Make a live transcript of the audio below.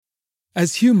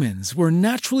As humans, we're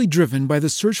naturally driven by the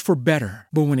search for better.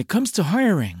 But when it comes to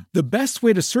hiring, the best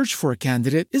way to search for a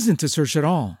candidate isn't to search at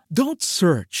all. Don't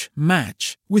search,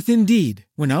 match with Indeed.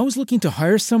 When I was looking to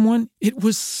hire someone, it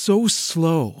was so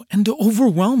slow and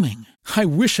overwhelming. I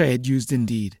wish I had used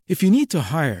Indeed. If you need to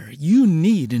hire, you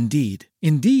need Indeed.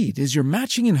 Indeed is your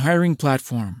matching and hiring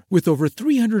platform with over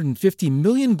 350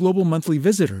 million global monthly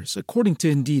visitors, according to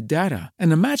Indeed data,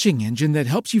 and a matching engine that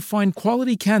helps you find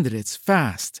quality candidates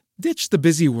fast. Ditch the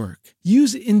busy work.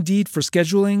 Use Indeed for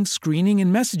scheduling, screening,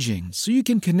 and messaging so you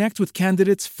can connect with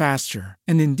candidates faster.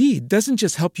 And Indeed doesn't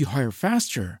just help you hire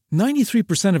faster.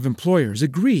 93% of employers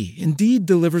agree Indeed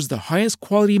delivers the highest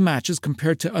quality matches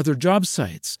compared to other job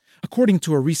sites, according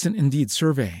to a recent Indeed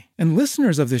survey. And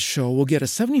listeners of this show will get a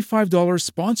 $75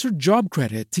 sponsored job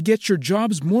credit to get your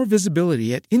jobs more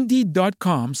visibility at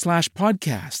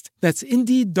Indeed.com/podcast. That's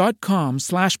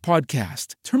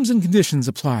Indeed.com/podcast. Terms and conditions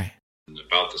apply.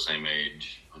 About the same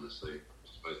age, honestly,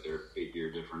 despite their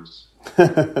 8-year difference.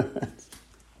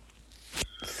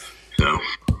 So,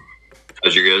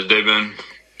 how's your guys' day been?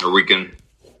 Or weekend?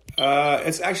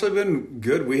 It's actually been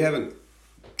good. We haven't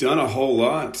done a whole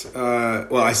lot.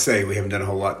 Well, I say we haven't done a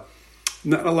whole lot.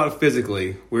 Not a lot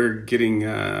physically. We're getting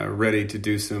ready to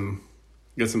do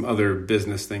got some other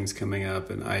business things coming up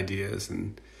and ideas.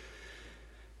 And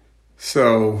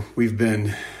so we've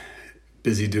been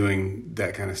busy doing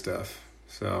that kind of stuff.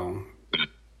 So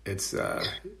it's,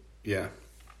 yeah.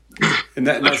 And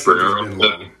that's been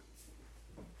long.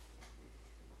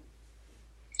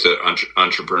 So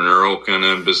entrepreneurial kind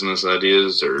of business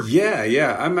ideas, or?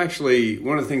 Yeah. I'm actually,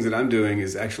 one of the things that I'm doing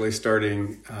is actually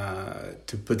starting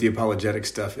to put the apologetic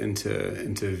stuff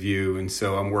into view. And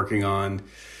so I'm working on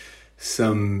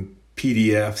some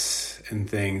PDFs and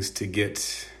things to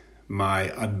get my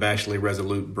Unabashedly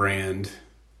Resolute brand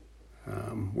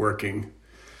working.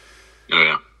 Oh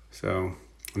yeah. So,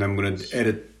 and I'm going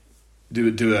to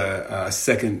do a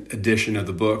second edition of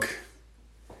the book.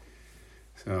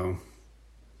 So.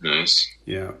 Nice.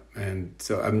 Yeah. And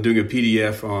so I'm doing a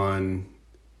PDF on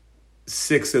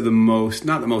 6 of the most,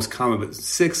 not the most common, but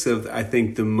 6 of, I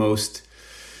think, the most,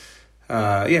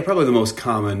 probably the most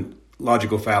common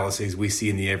logical fallacies we see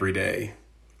in the everyday,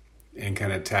 and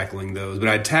kind of tackling those. But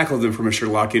I tackle them from a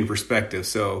Sherlockian perspective.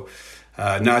 So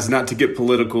it's not to get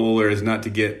political or it's not to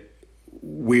get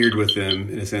weird with them.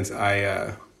 In a sense,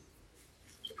 I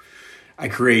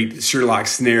create Sherlock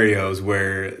scenarios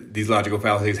where these logical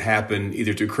fallacies happen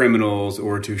either to criminals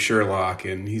or to Sherlock,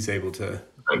 and he's able to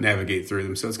navigate through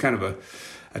them. So it's kind of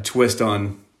a twist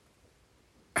on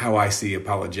how I see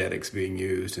apologetics being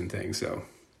used and things. So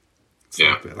it's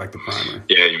like the primer.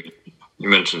 Yeah, you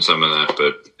mentioned some of that,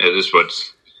 but it is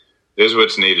what's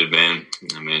needed, man.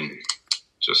 I mean,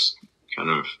 just kind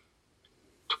of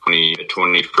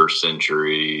 21st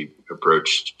century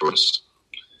approach towards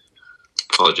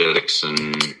apologetics,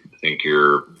 and I think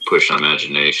your push on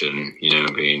imagination,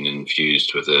 being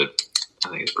infused with it, I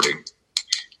think it's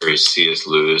very C.S.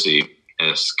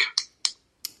 Lewis-esque.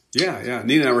 Yeah.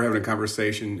 Nina and I were having a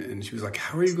conversation, and she was like,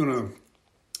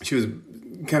 she was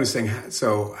kind of saying,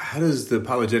 so how does the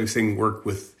apologetics thing work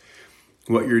with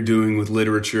what you're doing with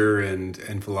literature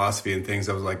and philosophy and things?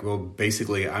 I was like, well,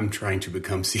 basically, I'm trying to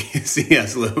become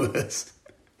C.S. Lewis.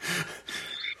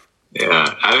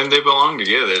 Yeah, I mean, they belong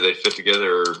together. They fit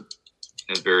together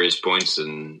at various points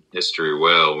in history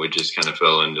well. We just kind of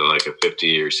fell into like a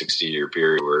 50 or 60-year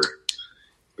period where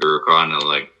we were kind of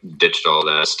like ditched all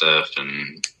that stuff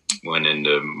and went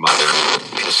into modern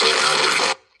history,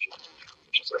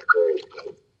 which is like great.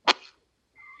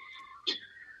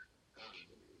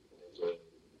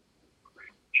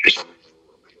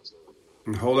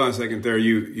 Hold on a second there.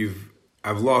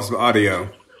 I've lost audio.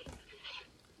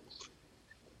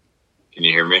 Can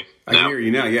you hear me? I can hear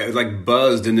you now. Yeah, it like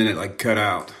buzzed and then it like cut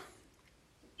out.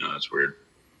 No, that's weird.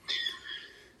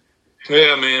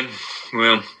 Yeah, man.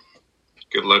 Well,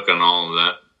 good luck on all of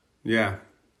that. Yeah.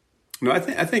 No, I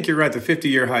think you're right. The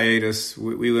 50-year hiatus,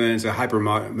 we went into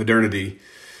hyper-modernity.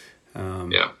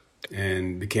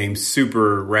 And became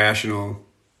super rational,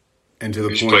 and to the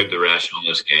point. We played the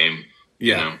rationalist game.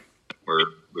 Yeah. Where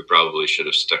we probably should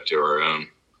have stuck to our own.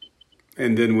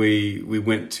 And then we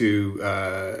went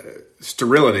to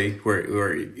sterility,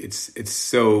 where it's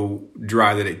so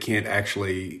dry that it can't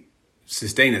actually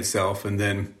sustain itself. And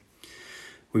then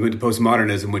we went to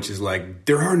postmodernism, which is like,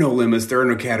 there are no limits, there are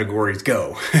no categories,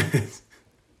 go.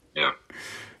 Yeah.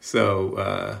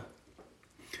 So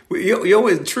you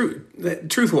always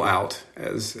truth will out,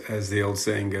 as the old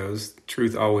saying goes.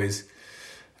 Truth always.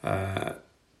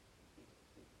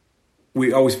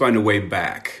 We always find a way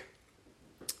back.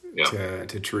 Yeah.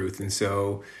 To truth. And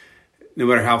so no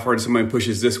matter how far somebody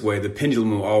pushes this way, the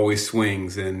pendulum always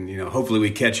swings, and hopefully we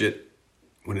catch it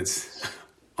when it's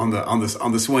on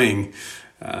the swing,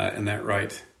 and that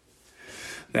right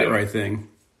thing.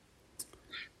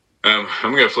 I'm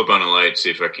gonna flip on a light, see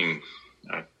if I can.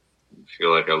 I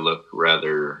feel like I look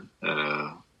rather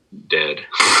dead.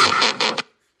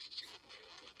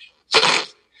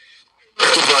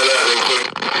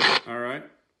 All right.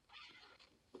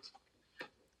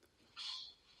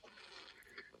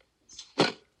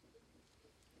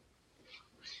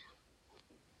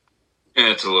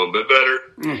 Yeah, it's a little bit better.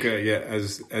 Okay, yeah.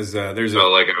 As there's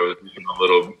felt like I was a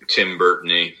little Tim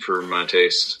Burton-y for my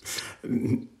taste.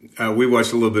 We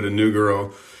watched a little bit of New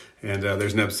Girl, and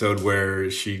there's an episode where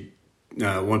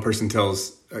one person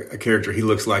tells a character he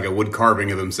looks like a wood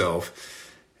carving of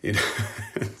himself.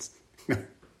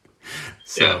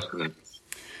 So. Yeah,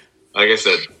 like I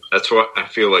said, that's what I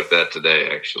feel like that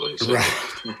today, actually. So. Right.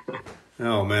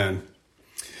 Oh man.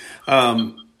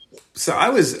 So I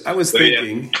was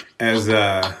thinking, as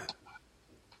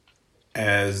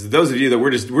those of you that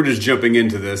we're just jumping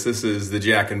into this. This is the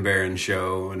Jack and Baron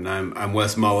Show, and I'm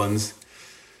Wes Mullins.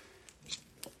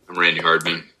 I'm Randy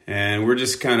Hardman, and we're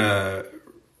just kind of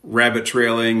rabbit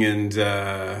trailing and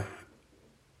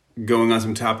going on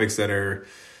some topics that are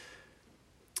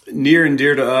near and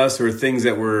dear to us, or things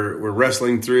that we're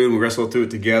wrestling through, and we wrestle through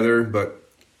it together. But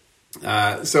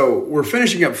so we're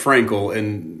finishing up Frankel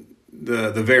and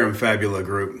the Verum Fabula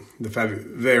group, the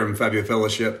Verum Fabula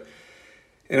Fellowship.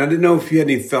 And I didn't know if you had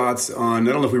any thoughts on,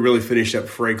 I don't know if we really finished up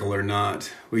Frankel or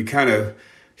not. We kind of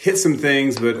hit some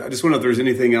things, but I just wonder if there's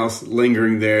anything else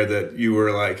lingering there that you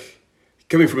were like,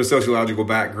 coming from a sociological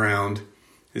background,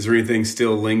 is there anything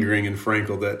still lingering in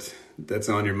Frankel that's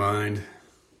on your mind?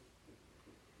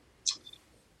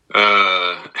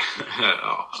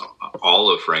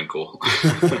 All of Frankel.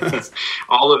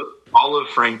 all of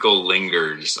Frankel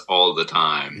lingers all the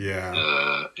time. Yeah.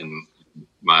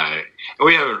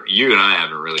 You and I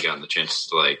haven't really gotten the chance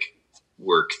to like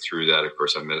work through that. Of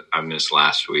course, I missed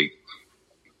last week,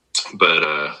 but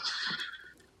I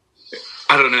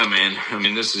don't know, man. I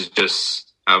mean, this is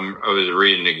just. I was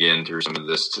reading again through some of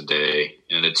this today,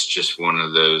 and it's just one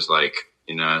of those like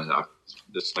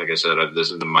this. Like I said,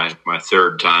 this is my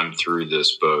third time through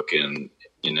this book, and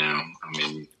I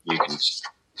mean, you can just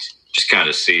kind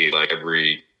of see like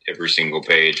every single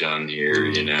page on here,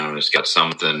 it's got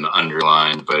something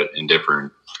underlined, but in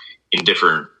different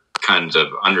kinds of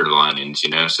underlinings,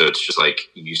 so it's just like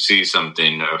you see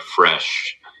something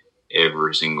fresh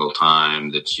every single time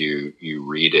that you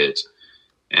read it.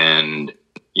 And,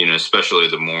 especially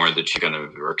the more that you kind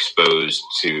of are exposed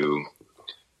to,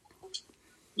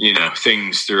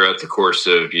 things throughout the course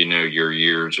of, your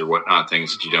years or whatnot,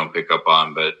 things that you don't pick up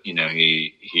on, but,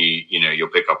 you'll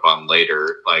pick up on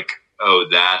later, like, oh,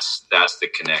 that's the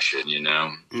connection,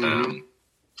 Mm-hmm.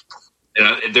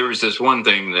 And there was this one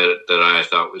thing that I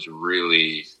thought was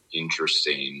really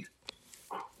interesting.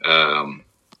 I've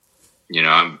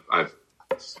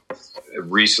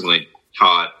recently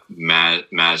taught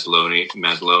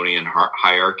Maslow'ian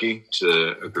hierarchy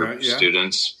to a group of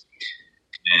students.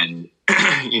 And,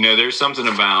 there's something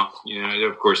about,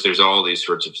 of course, there's all these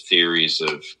sorts of theories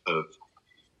of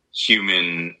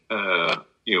human,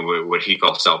 what he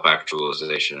calls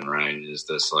self-actualization, right? Is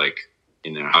this like,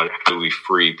 how do we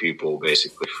free people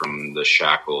basically from the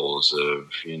shackles of,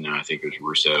 I think it was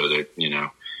Rousseau that,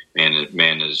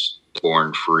 man is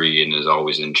born free and is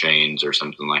always in chains or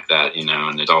something like that,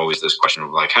 and it's always this question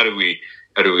of like, how do we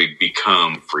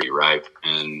become free, right?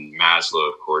 And Maslow,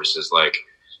 of course, is like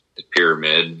the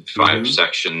pyramid, 5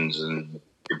 sections, and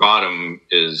your bottom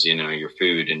is, your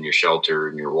food and your shelter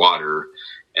and your water.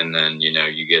 And then,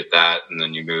 you get that, and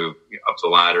then you move up the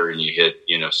ladder and you hit,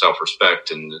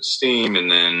 self-respect and esteem. And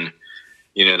then,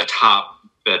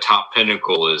 the top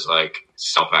pinnacle is like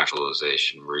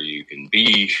self-actualization, where you can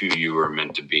be who you were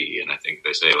meant to be. And I think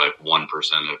they say like 1%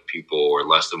 of people, or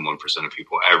less than 1% of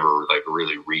people ever like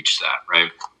really reach that.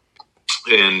 Right.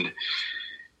 And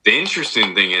the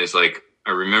interesting thing is, like,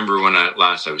 I remember when I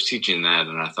was teaching that,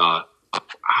 and I thought,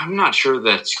 I'm not sure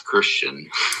that's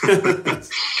Christian.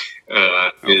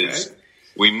 Is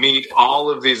we meet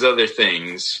all of these other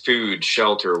things, food,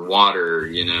 shelter, water,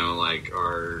 like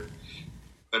our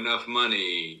enough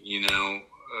money,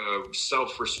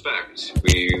 self-respect.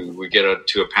 We get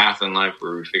to a path in life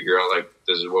where we figure out like,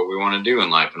 this is what we want to do in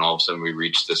life. And all of a sudden we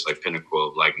reach this like pinnacle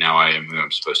of like, now I am who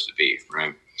I'm supposed to be.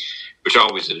 Right. Which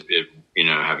always,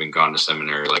 having gone to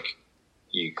seminary, like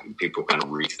people kind of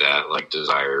reach that like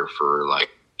desire for like,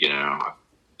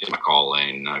 my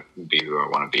calling, be who I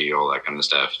want to be, all that kind of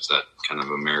stuff. It's that kind of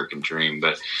American dream.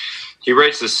 But he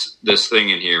writes this thing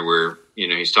in here where,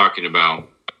 he's talking about,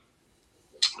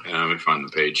 let me find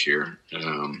the page here.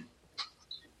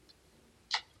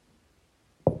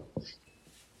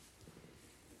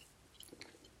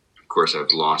 Of course,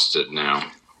 I've lost it now.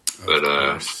 But,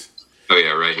 oh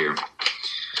yeah, right here.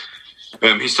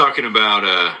 He's talking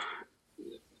about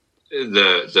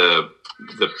the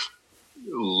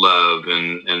love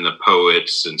and the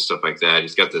poets and stuff like that.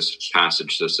 He's got this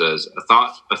passage that says,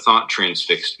 a thought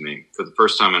transfixed me. For the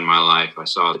first time in my life, I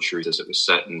saw the truth as it was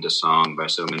set into song by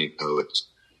so many poets,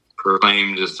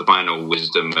 proclaimed as the final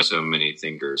wisdom by so many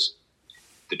thinkers.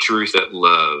 The truth that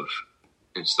love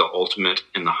is the ultimate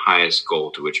and the highest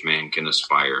goal to which man can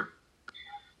aspire.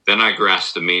 Then I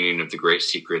grasped the meaning of the great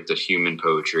secret that human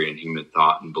poetry and human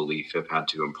thought and belief have had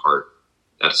to impart,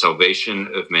 that salvation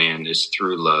of man is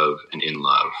through love and in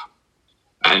love.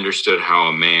 I understood how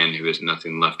a man who has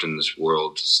nothing left in this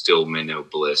world still may know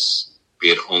bliss,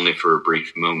 be it only for a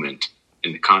brief moment,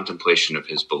 in the contemplation of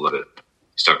his beloved.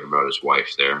 He's talking about his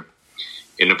wife there.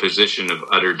 In a position of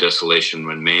utter desolation,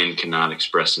 when man cannot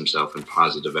express himself in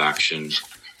positive action,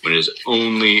 when his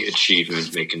only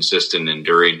achievement may consist in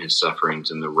enduring his sufferings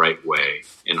in the right way,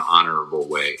 an honorable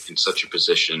way, in such a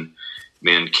position,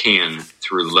 man can,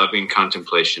 through loving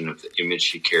contemplation of the image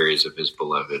he carries of his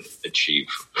beloved, achieve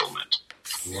fulfillment.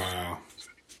 Wow.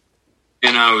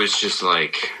 And I was just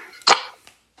like,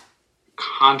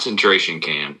 concentration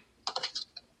camp,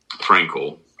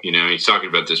 Frankel. He's talking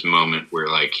about this moment where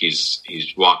like he's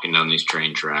walking down these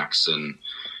train tracks and,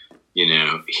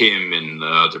 him and the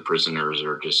other prisoners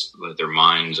are just, their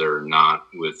minds are not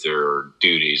with their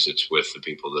duties. It's with the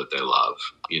people that they love,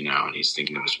 and he's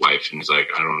thinking of his wife and he's like,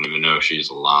 I don't even know if she's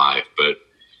alive, but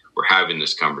we're having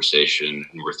this conversation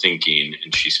and we're thinking,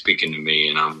 and she's speaking to me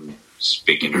and I'm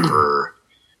speaking to her.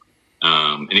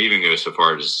 And even goes so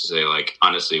far as to say, like,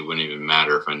 honestly, it wouldn't even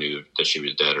matter if I knew that she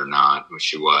was dead or not, which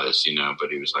she was,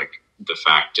 but he was like, the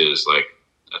fact is, like,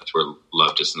 that's where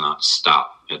love does not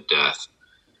stop at death.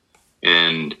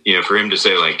 And, for him to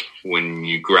say, like, when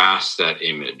you grasp that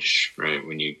image, right,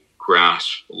 when you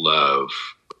grasp love,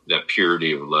 that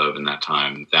purity of love in that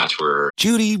time, that's where...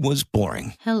 Judy was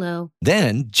boring. Hello.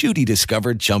 Then Judy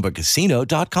discovered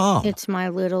ChumbaCasino.com. It's my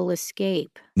little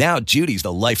escape. Now Judy's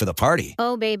the life of the party.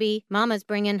 Oh, baby, mama's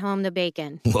bringing home the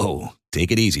bacon. Whoa,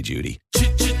 take it easy, Judy.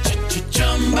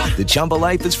 The Chumba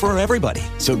life is for everybody.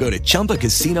 So go to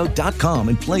ChumbaCasino.com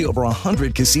and play over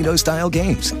 100 casino-style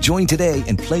games. Join today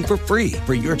and play for free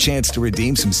for your chance to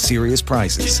redeem some serious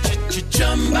prizes.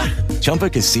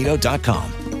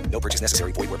 ChumbaCasino.com. No purchase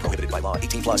necessary. Void where prohibited by law.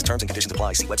 18 plus terms and conditions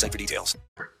apply. See website for details.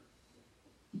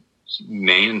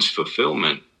 Man's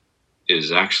fulfillment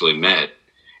is actually met.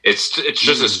 It's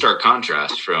just a stark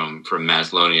contrast from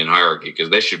Maslowian hierarchy, because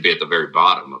they should be at the very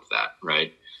bottom of that,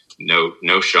 right?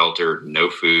 No shelter, no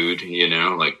food,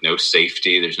 like no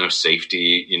safety. There's no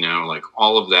safety, like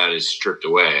all of that is stripped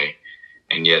away.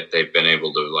 And yet they've been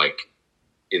able to, like,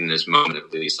 in this moment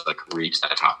at least, like, reach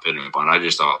that top pinnacle. And I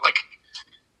just thought, like,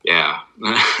 yeah,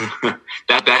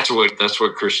 that's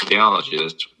what Christian theology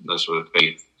is. That's what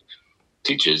faith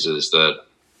teaches, is that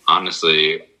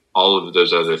honestly, all of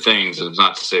those other things, and it's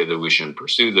not to say that we shouldn't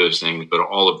pursue those things, but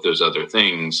all of those other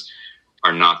things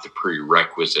are not the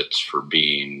prerequisites for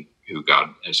being who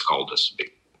God has called us to be.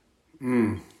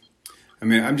 I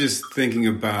mean, I'm just thinking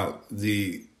about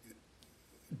the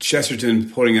Chesterton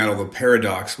putting out all the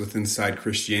paradox within inside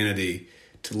Christianity: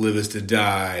 to live is to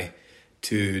die,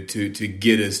 to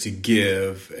get is to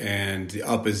give, and the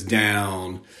up is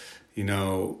down.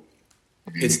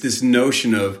 It's this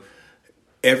notion of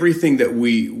everything that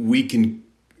we can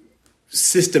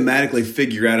systematically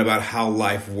figure out about how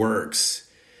life works.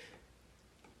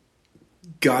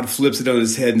 God flips it on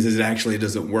his head and says it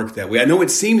doesn't work that way. I know it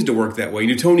seems to work that way.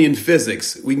 Newtonian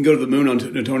physics, we can go to the moon on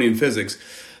Newtonian physics,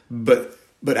 but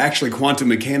actually quantum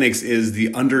mechanics is the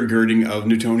undergirding of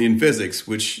Newtonian physics,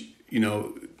 which,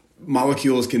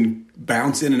 molecules can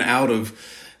bounce in and out of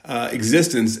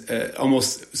existence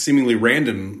almost seemingly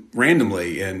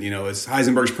randomly. And, as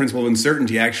Heisenberg's principle of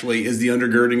uncertainty actually is the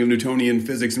undergirding of Newtonian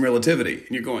physics and relativity. And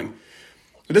you're going,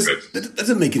 that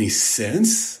doesn't make any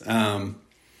sense.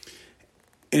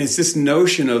 And it's this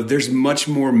notion of there's much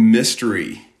more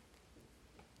mystery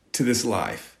to this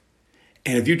life.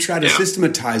 And if you try to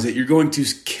systematize it, you're going to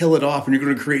kill it off, and you're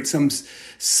going to create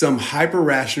some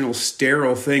hyper-rational,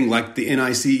 sterile thing like the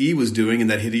NICE was doing in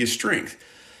that hideous strength.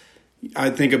 I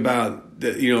think about,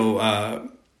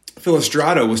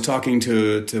 Philostrato was talking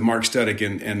to Mark Studdick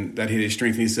and that hideous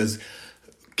strength, and he says,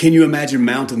 can you imagine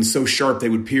mountains so sharp they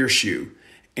would pierce you?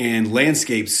 and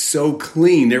landscapes so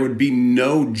clean, there would be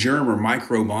no germ or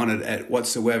microbe on it at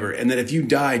whatsoever. And that if you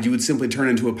died, you would simply turn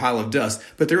into a pile of dust,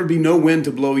 but there would be no wind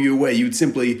to blow you away. You would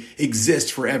simply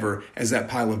exist forever as that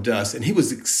pile of dust. And he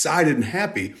was excited and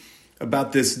happy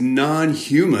about this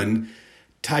non-human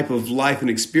type of life and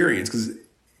experience.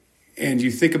 And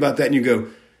you think about that and you go,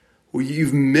 well,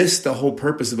 you've missed the whole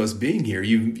purpose of us being here.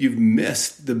 You've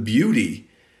missed the beauty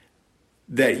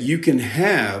that you can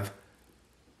have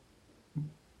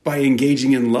by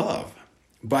engaging in love,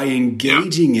 by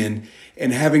engaging in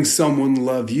and having someone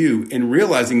love you, and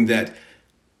realizing that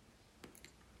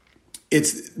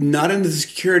it's not in the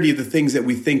security of the things that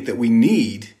we think that we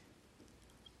need,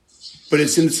 but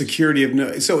it's in the security of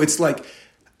no. So it's like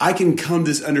I can come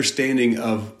to this understanding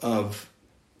of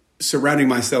surrounding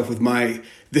myself with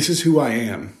this is who I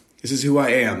am. This is who I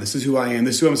am. This is who I am.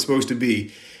 This is who I'm supposed to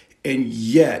be. And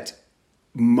yet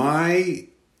my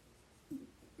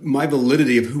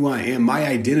validity of who I am, my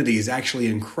identity is actually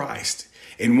in Christ.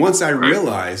 And once I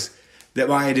realize that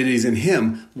my identity is in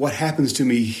him, what happens to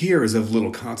me here is of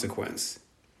little consequence.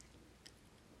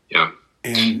 Yeah.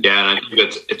 And I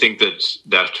think that's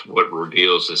what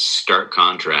reveals this stark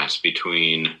contrast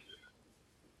between,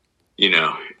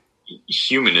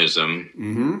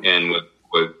 humanism and what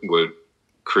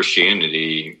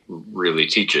Christianity really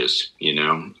teaches,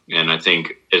 and I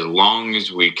think as long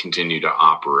as we continue to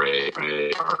operate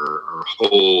our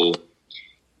whole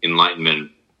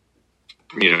enlightenment,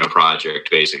 project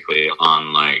basically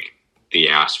on like the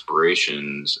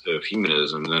aspirations of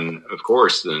humanism, then of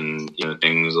course,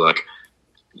 things like,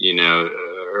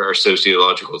 our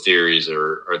sociological theories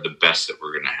are the best that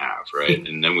we're going to have, right?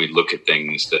 And then we look at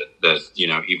things that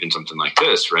even something like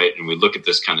this, right? And we look at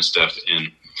this kind of stuff,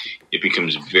 and it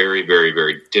becomes very, very,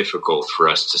 very difficult for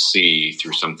us to see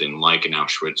through something like an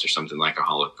Auschwitz or something like a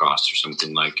Holocaust or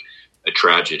something like a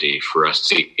tragedy, for us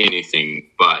to see anything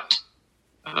but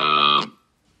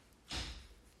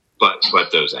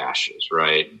those ashes,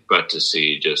 right? But to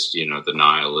see just, the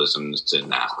nihilism that's in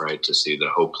that, right? To see the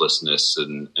hopelessness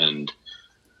and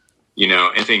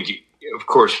I think, of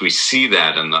course, we see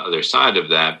that on the other side of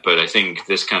that, but I think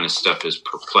this kind of stuff is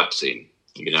perplexing,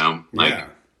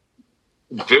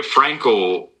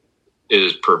 Frankl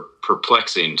is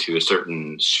perplexing to a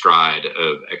certain stride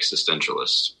of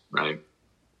existentialists, right?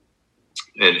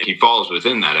 And he falls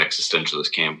within that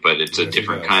existentialist camp, but it's a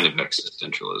different kind of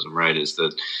existentialism, right? Is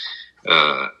that,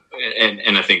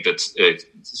 and I think it's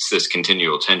this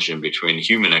continual tension between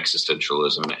human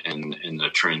existentialism and the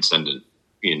transcendently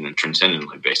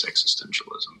based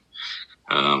existentialism.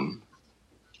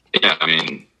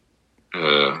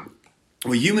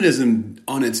 Well, humanism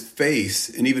on its face,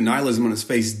 and even nihilism on its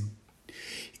face,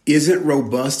 isn't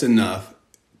robust enough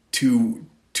to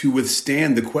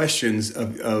withstand the questions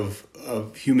of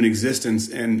human existence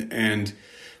and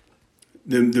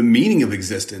the meaning of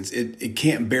existence. It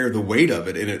can't bear the weight of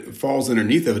it, and it falls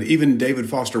underneath of it. Even David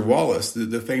Foster Wallace,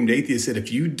 the famed atheist, said,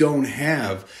 if you're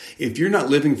not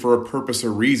living for a purpose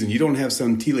or reason, you don't have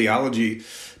some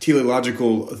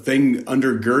teleological thing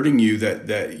undergirding you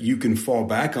that you can fall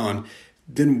back on,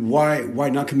 then why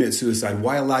not commit suicide?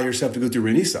 Why allow yourself to go through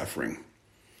any suffering?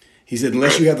 He said,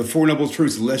 unless you have the Four Noble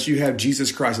Truths, unless you have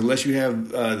Jesus Christ, unless you have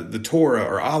the Torah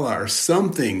or Allah or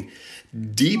something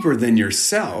deeper than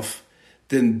yourself,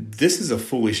 then this is a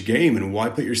foolish game, and why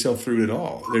put yourself through it at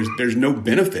all? There's no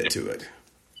benefit to it.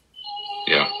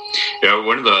 Yeah.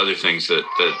 One of the other things that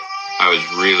I was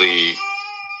really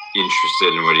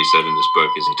interested in what he said in this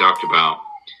book is he talked about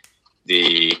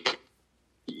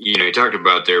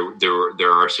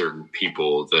there are certain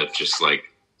people that just like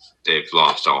they've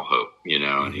lost all hope,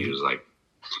 and he was like,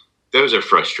 those are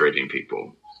frustrating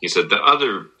people. He said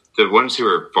the ones who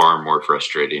are far more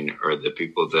frustrating are the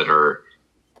people that are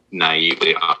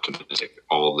naively optimistic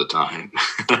all the time.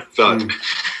 I thought,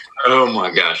 oh my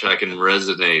gosh, I can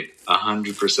resonate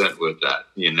 100% with that.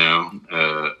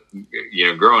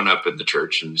 Growing up in the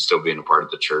church and still being a part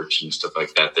of the church and stuff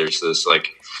like that, there's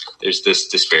this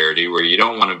disparity where you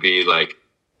don't want to be like,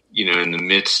 in the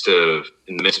midst of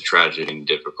tragedy and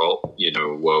difficult,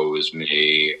 woe is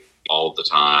me all the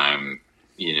time.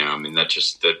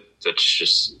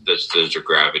 There's a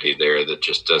gravity there that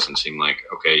just doesn't seem like,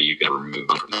 okay, you can remove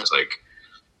from this. Like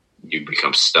you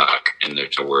become stuck and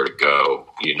there's nowhere to go,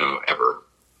 ever.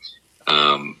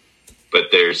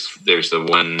 But there's the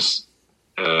ones,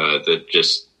 that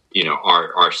just,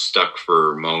 are stuck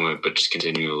for a moment, but just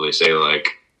continually say like,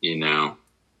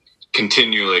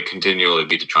 continually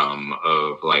beat the drum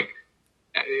of like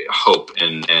hope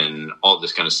and all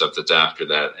this kind of stuff that's after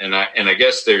that. And I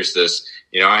guess there's this,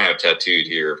 I have tattooed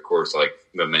here, of course, like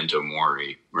Memento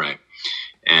Mori, right?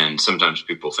 And sometimes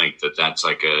people think that that's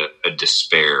like a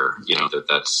despair,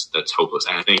 that's hopeless.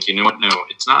 And I think, you know what? No,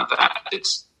 it's not that.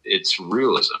 It's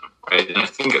realism, right? And I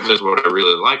think that's what I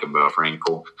really like about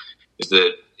Frankl is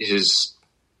that his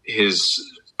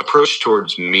approach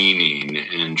towards meaning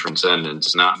and transcendence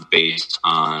is not based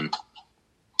on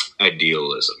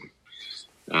idealism.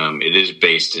 It is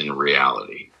based in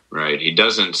reality. Right. He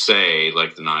doesn't say,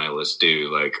 like the nihilists do,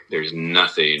 like there's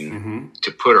nothing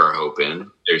to put our hope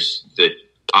in. There's the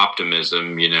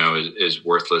optimism, is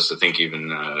worthless. I think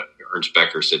even Ernst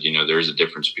Becker said, there is a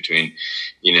difference between,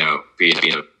 being a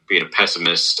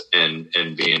pessimist and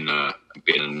being a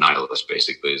nihilist,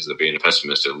 basically. Is that being a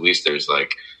pessimist, at least there's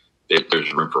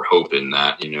room for hope in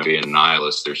that, being a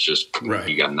nihilist, there's just,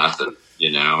 you got nothing,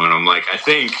 and I'm like, I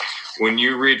think when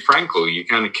you read Frankl, you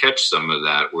kind of catch some of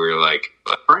that where like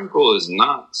Frankl is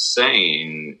not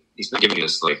saying, he's not giving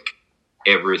us like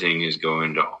everything is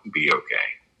going to be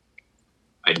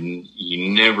okay.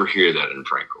 You never hear that in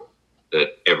Frankl,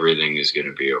 that everything is going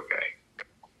to be okay.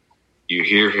 You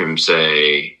hear him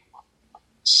say,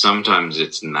 sometimes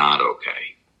it's not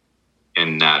okay.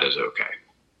 And that is okay.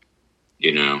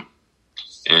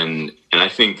 And I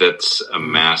think that's a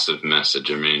massive message.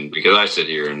 I mean, because I sit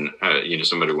here and,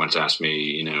 somebody once asked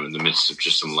me, in the midst of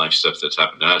just some life stuff that's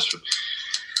happened to us,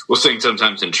 we'll sing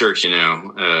sometimes in church,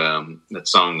 that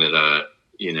song that,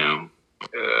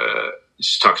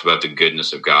 just talks about the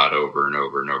goodness of God over and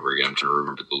over and over again. I'm trying to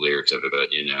remember the lyrics of it,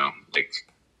 but,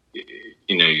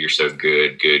 you're so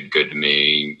good to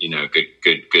me,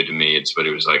 good to me. But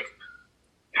it was like,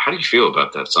 how do you feel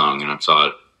about that song? And I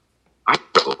thought, I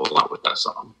struggle a lot with that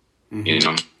song,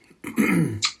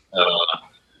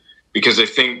 because I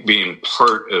think being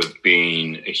part of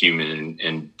being a human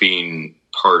and being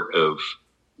part of,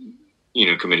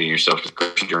 committing yourself to the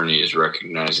Christian journey is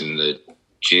recognizing that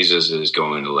Jesus is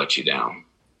going to let you down,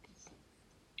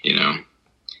 and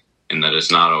that it's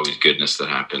not always goodness that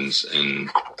happens. And,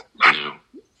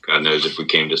 God knows if we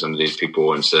came to some of these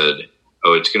people and said,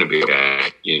 oh, it's going to be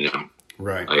okay,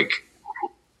 right. Like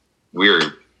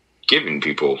we're giving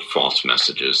people false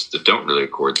messages that don't really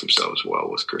accord themselves well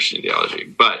with Christian theology.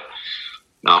 But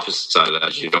the opposite side of that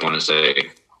is you don't want to say,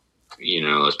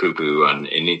 let's poo-poo on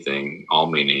anything, all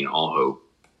meaning, all hope,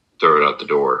 throw it out the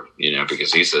door,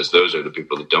 because he says those are the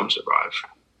people that don't survive.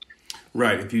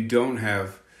 Right. If you don't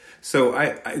have, so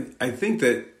I think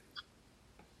that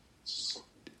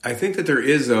there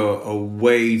is a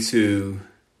way to,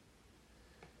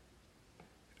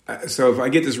 so if I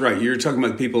get this right, you're talking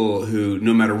about people who,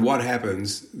 no matter what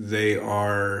happens, they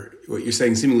are, what you're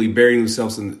saying, seemingly burying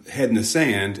themselves head in the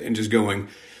sand and just going,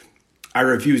 I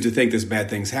refuse to think this bad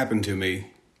thing's happened to me,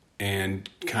 and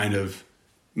kind of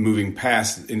moving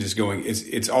past and just going,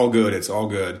 it's all good,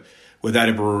 without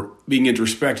ever being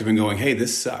introspective and going, hey,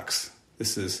 this sucks.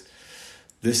 This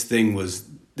thing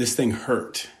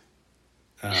hurt.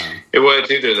 It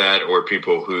was either that or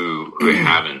people who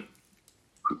haven't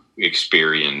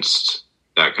experienced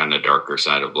that kind of darker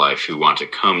side of life, who want to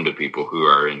come to people who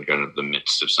are in kind of the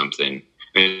midst of something.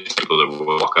 And people that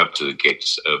will walk up to the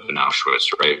gates of an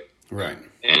Auschwitz, right,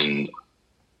 and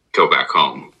go back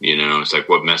home. It's like,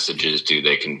 what messages do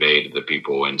they convey to the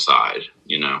people inside?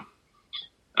 And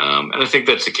I think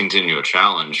that's a continual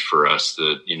challenge for us.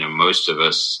 That most of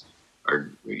us are,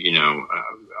 you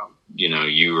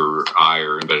or I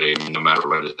or anybody, no matter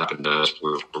what has happened to us,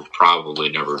 we're probably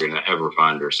never going to ever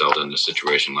find ourselves in a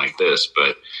situation like this.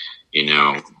 But,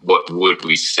 what would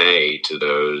we say to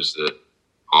those that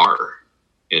are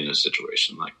in a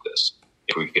situation like this?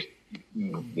 If we could,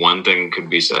 one thing could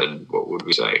be said, what would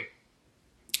we say?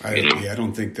 I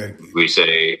don't think that we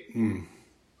say.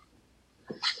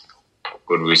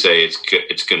 Would we say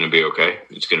it's going to be okay?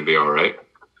 It's going to be all right,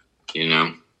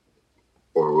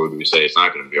 Or would we say it's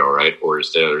not going to be all right? Or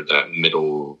is there that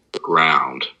middle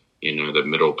ground, the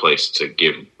middle place to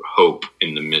give hope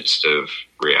in the midst of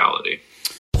reality?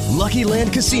 Lucky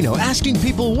Land Casino, asking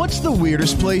people, what's the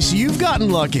weirdest place you've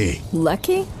gotten lucky?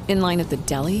 Lucky? In line at the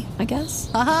deli, I guess?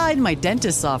 Aha, in my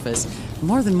dentist's office.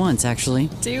 More than once,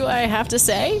 actually. Do I have to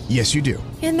say? Yes, you do.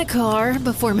 In the car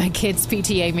before my kids'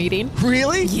 PTA meeting.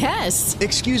 Really? Yes.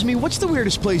 Excuse me, what's the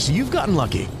weirdest place you've gotten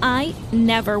lucky? I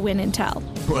never win and tell.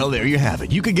 Well, there you have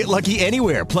it. You can get lucky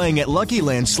anywhere, playing at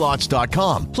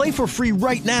LuckyLandSlots.com. Play for free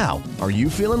right now. Are you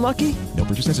feeling lucky? No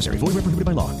purchase necessary. Void where prohibited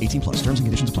by law. 18+. Terms and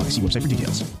conditions apply. See website for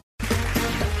details.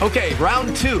 Okay,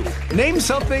 round two. Name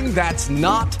something that's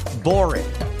not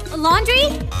boring. A laundry?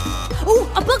 Ooh,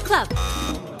 a book club.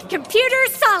 Computer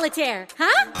solitaire,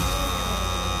 huh?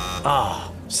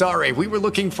 Ah, oh, sorry. We were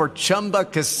looking for Chumba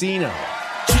Casino.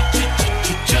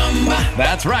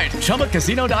 That's right.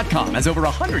 ChumbaCasino.com has over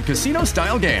 100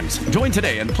 casino-style games. Join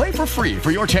today and play for free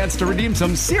for your chance to redeem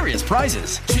some serious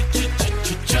prizes.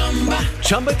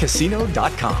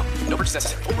 ChumbaCasino.com. No purchase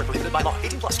necessary. Void where prohibited by law.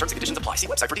 18 plus. Terms and conditions apply. See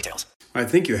website for details. I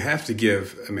think you have to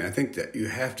give. I think that you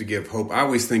have to give hope. I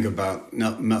always think about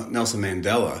Nelson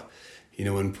Mandela.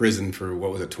 In prison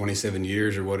for 27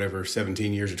 years or whatever,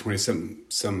 17 years or 20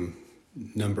 some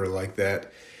number like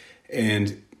that,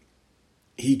 and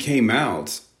he came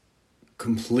out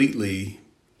completely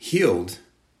healed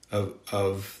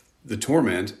of the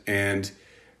torment and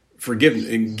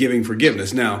giving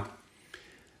forgiveness. Now,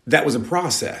 that was a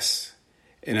process,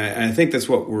 and I think that's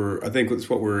what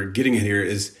we're getting at here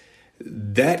is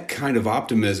that kind of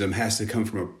optimism has to come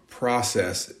from a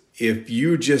process. If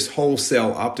you just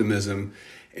wholesale optimism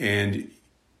and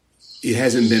it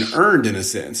hasn't been earned in a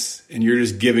sense, and you're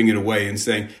just giving it away and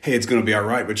saying, hey, it's going to be all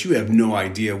right, but you have no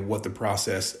idea what the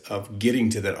process of getting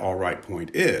to that all right point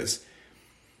is,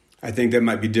 I think that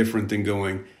might be different than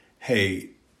going, hey,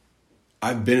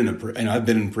 I've been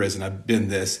in prison, I've been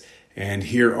this, and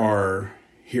here's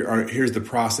the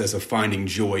process of finding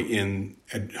joy in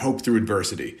hope through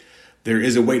adversity. There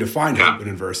is a way to find hope in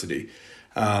adversity.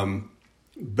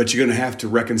 But you're going to have to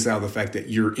reconcile the fact that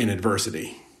you're in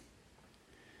adversity,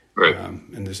 right?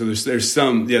 And so there's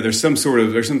some sort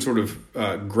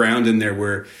of ground in there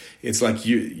where it's like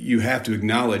you have to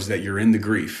acknowledge that you're in the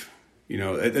grief.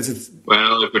 Well,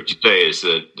 like what you say is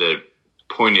that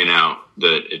pointing out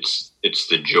that it's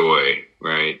the joy,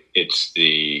 right? It's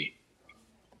the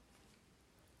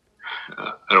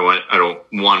I don't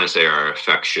want to say our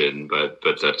affection, but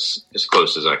that's as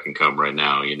close as I can come right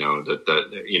now.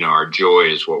 That our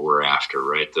joy is what we're after,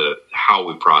 right? How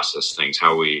we process things,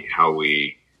 how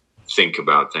we think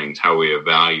about things, how we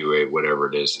evaluate whatever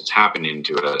it is that's happening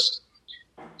to us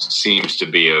seems to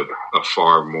be a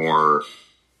far more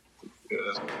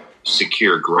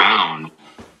secure ground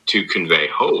to convey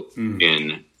hope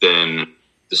in than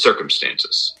the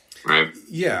circumstances, right?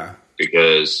 Yeah,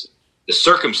 because the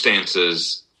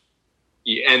circumstances,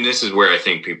 and this is where I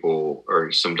think people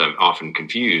are sometimes often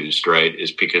confused, right?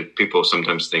 Is because people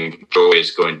sometimes think joy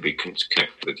is going to be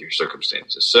connected with your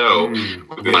circumstances. So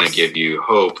we want to give you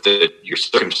hope that your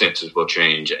circumstances will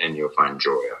change and you'll find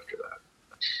joy after that.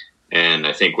 And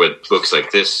I think what books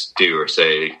like this do or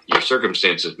say, your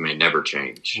circumstances may never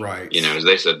change. Right. As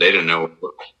they said, they didn't know.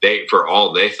 For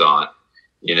all they thought,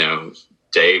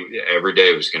 every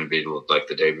day was going to be like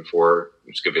the day before.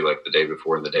 It's going to be like the day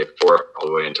before and the day before, all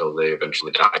the way until they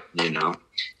eventually died,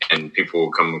 And people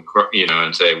will come,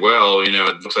 and say, well,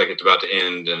 it looks like it's about to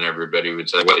end. And everybody would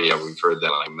say, well, yeah, we've heard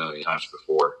that like a million times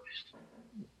before.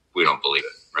 We don't believe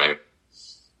it, right?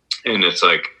 And it's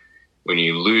like when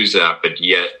you lose that, but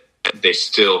yet they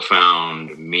still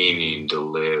found meaning to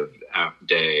live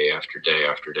day after day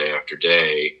after day after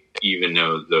day, even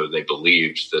though they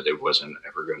believed that it wasn't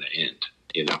ever going to end.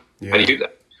 How do you do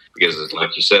that? Because,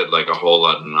 like you said, like a whole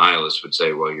lot of nihilists would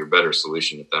say, well, your better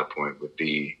solution at that point would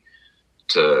be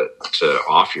to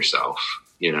off yourself,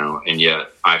 and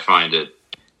yet I find it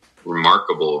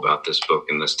remarkable about this book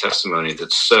and this testimony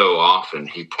that so often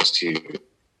he puts to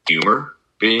humor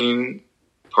being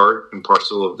part and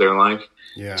parcel of their life,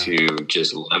 to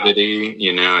just levity.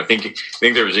 I think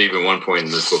there was even one point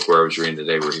in this book where I was reading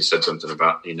today where he said something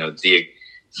about,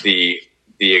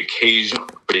 the occasional,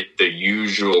 the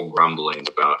usual grumblings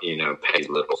about, petty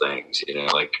little things,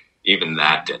 like even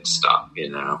that didn't stop,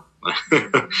 that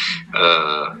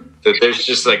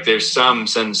there's some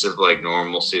sense of like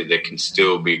normalcy that can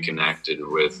still be connected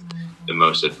with the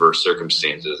most adverse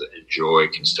circumstances, and joy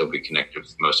can still be connected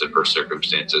with the most adverse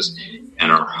circumstances.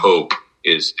 And our hope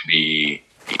is to be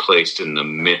placed in the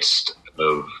midst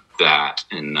of that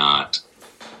and not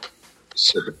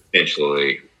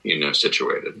circumstantially,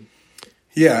 situated.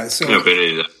 Yeah, so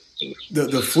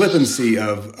the flippancy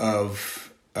of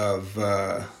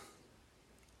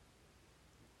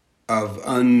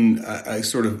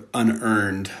sort of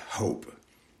unearned hope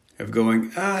of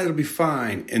going, it'll be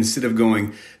fine, instead of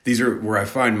going, these are where I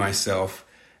find myself.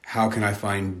 Where can I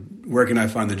find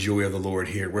the joy of the Lord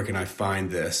here? Where can I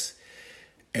find this?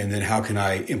 And then how can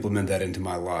I implement that into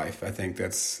my life? I think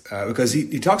that's because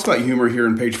he talks about humor here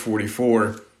in page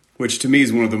 44, which to me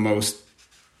is one of the most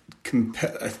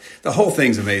the whole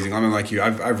thing's amazing. I'm like you.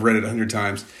 I've read it 100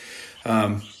 times,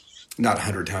 not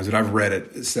 100 times, but I've read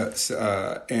it.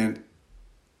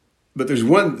 But there's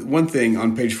one thing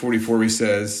on page 44 where he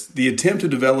says, the attempt to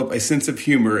develop a sense of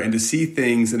humor and to see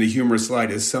things in a humorous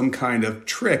light is some kind of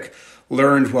trick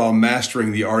learned while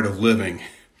mastering the art of living.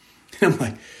 And I'm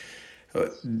like,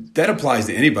 that applies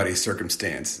to anybody's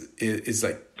circumstance. It's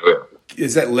like,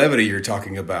 is that levity you're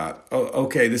talking about. Oh,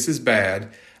 okay, this is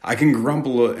bad. I can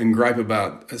grumble and gripe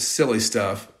about silly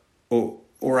stuff,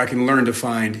 or I can learn to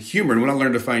find humor. And when I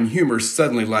learn to find humor,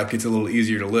 suddenly life gets a little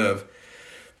easier to live.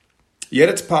 Yet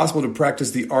it's possible to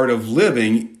practice the art of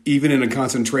living even in a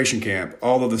concentration camp,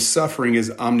 although the suffering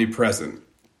is omnipresent.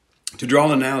 To draw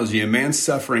an analogy, a man's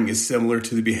suffering is similar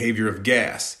to the behavior of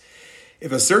gas.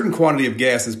 If a certain quantity of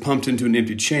gas is pumped into an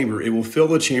empty chamber, it will fill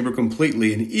the chamber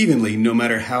completely and evenly, no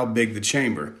matter how big the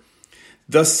chamber.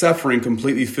 Thus, suffering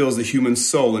completely fills the human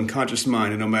soul and conscious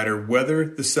mind, and no matter whether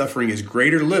the suffering is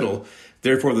great or little,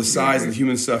 therefore the size of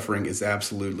human suffering is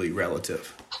absolutely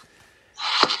relative.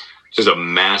 Which is a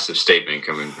massive statement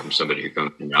coming from somebody who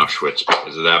comes from Auschwitz,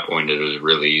 because at that point it was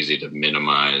really easy to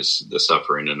minimize the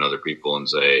suffering in other people and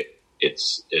say it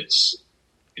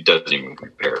doesn't even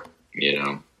compare, you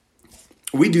know.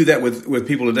 We do that with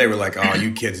people today. We're like, oh,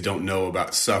 you kids don't know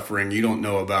about suffering. You don't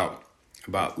know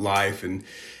about life.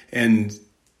 And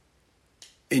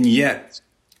yet,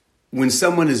 when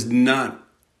someone is not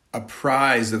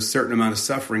apprised of a certain amount of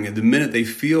suffering, and the minute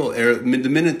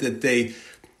that they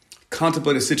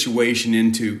contemplate a situation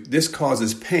into this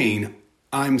causes pain,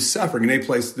 I'm suffering, and they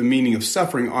place the meaning of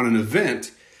suffering on an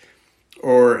event,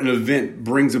 or an event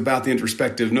brings about the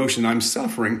introspective notion, I'm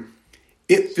suffering,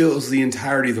 it fills the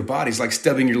entirety of the body. It's like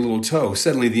stubbing your little toe.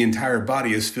 Suddenly the entire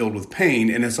body is filled with pain,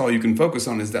 and that's all you can focus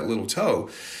on is that little toe.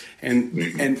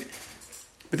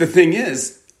 But the thing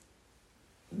is,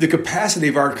 the capacity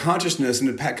of our consciousness and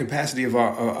the capacity of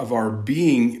our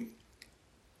being,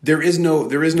 there is no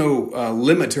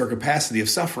limit to our capacity of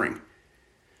suffering.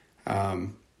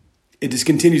 It just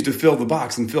continues to fill the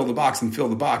box and fill the box and fill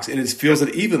the box, and it fills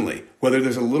it evenly. Whether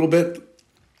there's a little bit,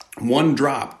 one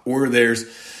drop, or there's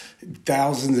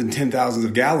thousands and 10,000s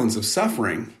of gallons of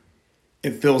suffering,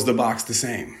 it fills the box the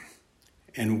same.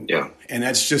 And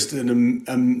that's just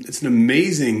it's an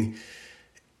amazing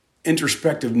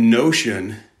introspective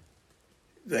notion,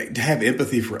 to have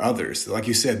empathy for others. Like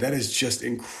you said, that is just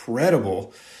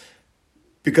incredible,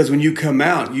 because when you come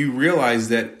out, you realize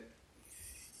that.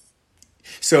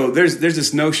 So there's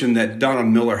this notion that Donald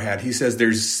Miller had. He says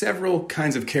there's several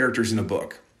kinds of characters in a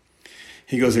book.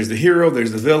 He goes, there's the hero,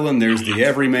 there's the villain, there's the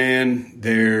everyman,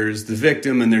 there's the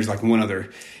victim, and there's like one other.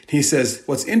 He says,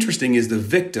 what's interesting is the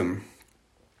victim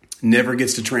never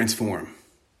gets to transform.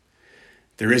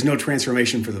 There is no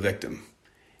transformation for the victim.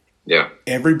 Yeah.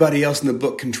 Everybody else in the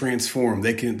book can transform.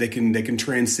 They can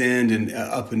transcend and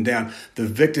up and down. The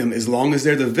victim, as long as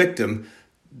they're the victim,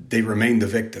 they remain the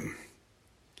victim.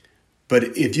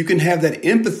 But if you can have that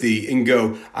empathy and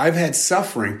go, I've had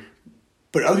suffering,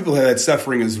 but other people have had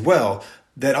suffering as well,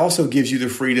 that also gives you the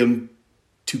freedom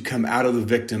to come out of the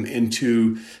victim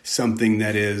into something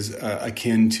that is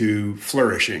akin to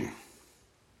flourishing.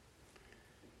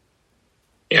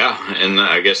 Yeah, and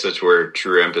I guess that's where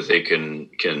true empathy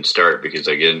can start, because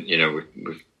again, you know,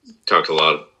 we've talked a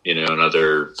lot, you know, in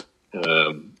other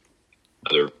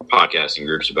podcasting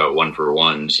groups about one for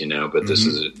ones, you know, but this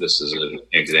is an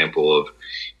example of,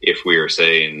 if we are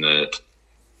saying that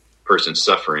person's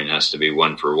suffering has to be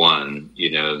one for one,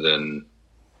 you know, then,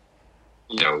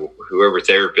 you know, whoever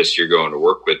therapist you're going to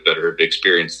work with better have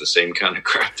experienced the same kind of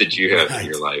crap that you have in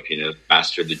your life. You know, the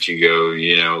pastor that you go,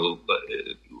 you know,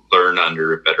 learn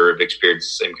under better have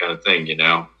experienced the same kind of thing, you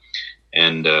know,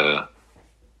 and I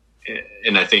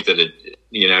think that it,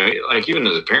 you know, like even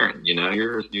as a parent, you know,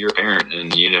 you're a parent,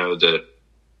 and you know that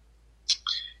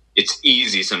it's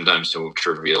easy sometimes to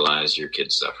trivialize your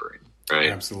kid's suffering. Right.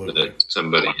 Absolutely. That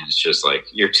somebody is just like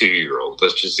your 2-year-old.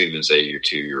 Let's just even say your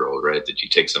 2-year-old, right? That you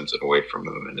take something away from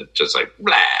them and it's just like,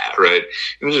 blah, right?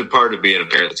 It was a part of being a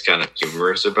parent that's kind of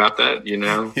humorous about that, you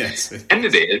know? Yes. And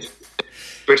it is.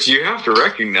 But you have to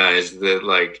recognize that,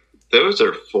 like, those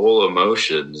are full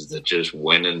emotions that just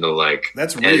went into, like,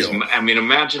 that's real. I mean,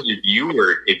 imagine if you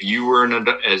were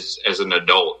as an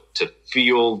adult to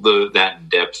feel that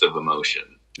depth of emotion,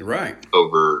 right,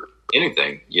 over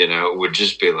anything, you know, it would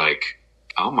just be like,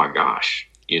 oh my gosh,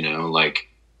 you know, like,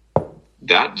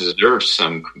 that deserves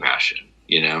some compassion,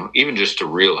 you know, even just to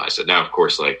realize it. Now, of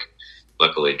course, like,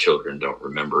 luckily children don't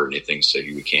remember anything, so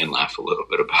you can laugh a little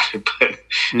bit about it, but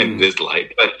in this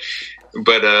light,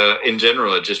 but in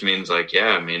general, it just means, like, yeah,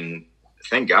 I mean,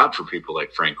 thank God for people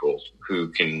like Frankl who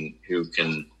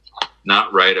can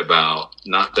not write about,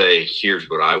 not say, here's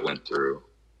what I went through,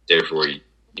 therefore,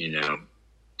 you know,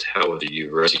 hell with the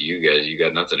rest of you guys, you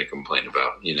got nothing to complain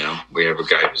about. You know, we have a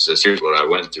guy who says, here's what I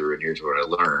went through and here's what I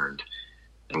learned.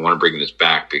 And I want to bring this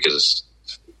back, because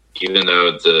even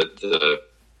though the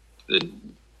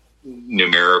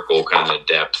numerical kind of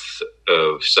depth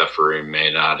of suffering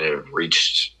may not have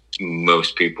reached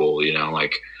most people, you know,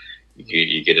 like,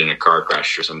 you get in a car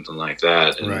crash or something like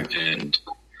that, and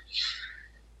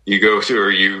you go through,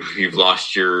 or you've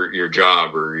lost your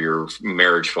job, or your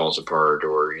marriage falls apart,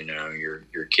 or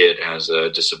your kid has a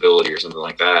disability or something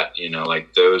like that.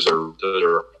 Like those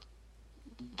are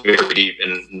very deep,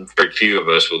 and very few of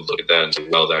us would look at that and say,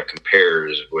 well, that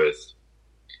compares with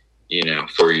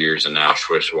 4 years in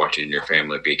Auschwitz, watching your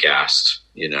family be gassed,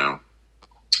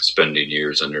 spending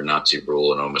years under Nazi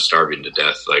rule and almost starving to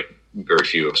death. Like very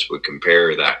few of us would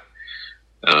compare that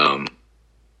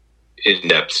in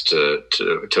depth to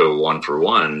a one for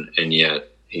one, and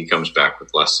yet he comes back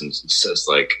with lessons and says,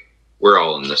 like, we're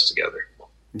all in this together.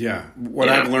 Yeah, what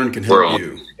I've learned can help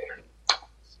you.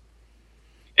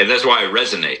 And that's why it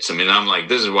resonates. I mean, I'm like,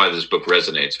 this is why this book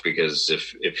resonates, because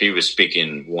if he was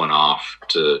speaking one off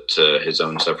to his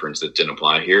own sufferings that didn't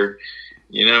apply here,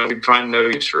 we'd find no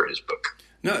use for his book.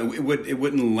 No, it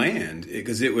wouldn't land,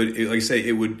 because it would, like I say,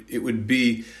 it would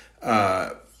be.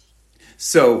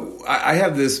 So I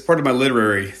have this part of my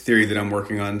literary theory that I'm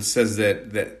working on says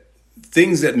that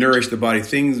things that nourish the body,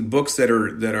 books that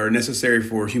are necessary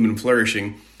for human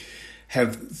flourishing,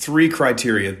 have three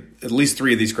criteria, at least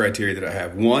three of these criteria that I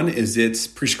have. One is it's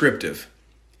prescriptive.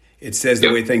 It says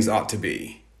the way things ought to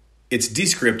be. It's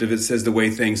descriptive. It says the way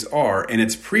things are. And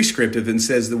it's prescriptive and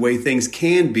says the way things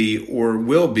can be or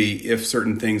will be if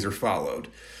certain things are followed.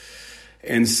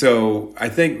 And so I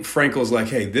think Frankl's like,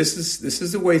 hey, this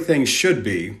is the way things should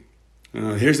be.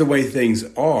 Here's the way things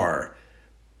are.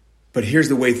 But here's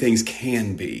the way things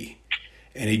can be.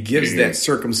 And he gives that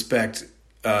circumspect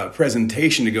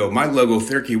presentation to go, my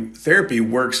logotherapy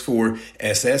works for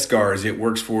SS guards, it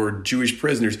works for Jewish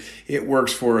prisoners, it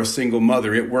works for a single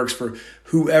mother, it works for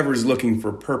whoever's looking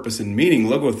for purpose and meaning.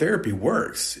 Logotherapy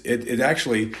works. It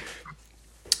actually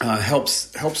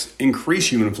helps increase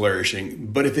human flourishing.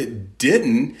 But if it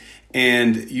didn't,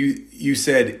 and you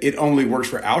said it only works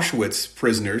for Auschwitz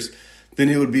prisoners, then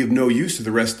it would be of no use to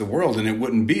the rest of the world, and it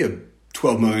wouldn't be a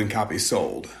 12 million copies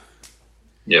sold.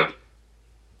 Yeah.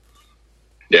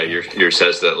 Yeah, yours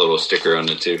has that little sticker on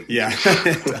it too. Yeah,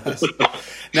 it does.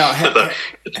 Now,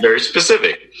 it's very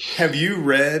specific. Have you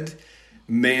read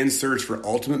Man's Search for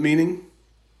Ultimate Meaning?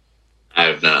 I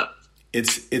have not.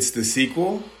 It's the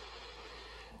sequel.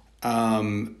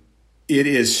 It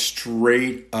is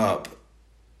straight up.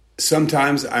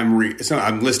 Sometimes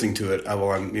I'm listening to it while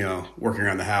I'm working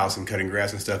around the house and cutting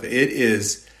grass and stuff. It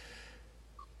is.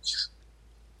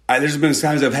 There's been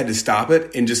times I've had to stop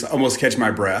it and just almost catch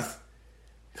my breath.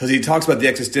 Because he talks about the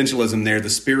existentialism there, the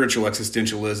spiritual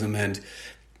existentialism, and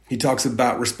he talks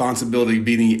about responsibility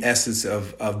being the essence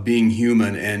of being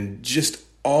human, and just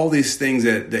all these things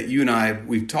that you and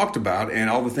we've talked about, and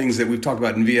all the things that we've talked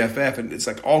about in VFF, and it's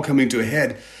like all coming to a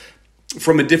head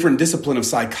from a different discipline of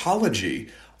psychology.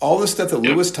 All the stuff that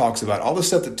Lewis talks about, all the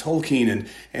stuff that Tolkien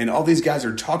and all these guys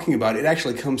are talking about, it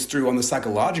actually comes through on the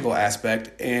psychological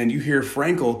aspect, and you hear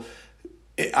Frankl.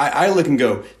 I look and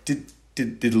go,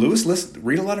 Did Lewis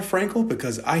read a lot of Frankl?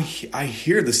 Because I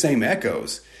hear the same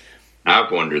echoes.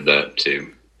 I've wondered that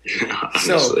too,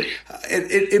 honestly. So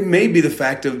it may be the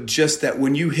fact of just that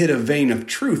when you hit a vein of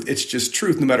truth, it's just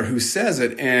truth no matter who says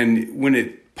it. And when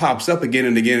it pops up again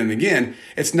and again and again,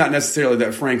 it's not necessarily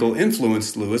that Frankl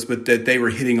influenced Lewis, but that they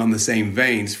were hitting on the same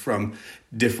veins from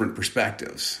different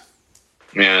perspectives.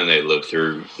 Yeah, and they lived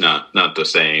through not the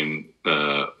same.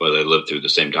 They lived through the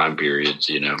same time periods,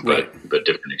 right. but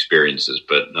different experiences.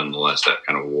 But nonetheless, that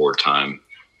kind of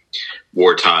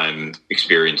wartime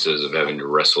experiences of having to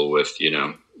wrestle with,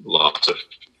 loss of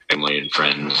family and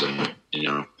friends, and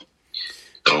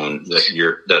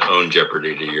that own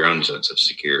jeopardy to your own sense of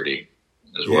security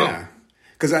as well. Yeah,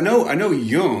 because I know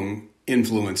Jung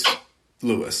influenced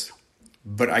Lewis.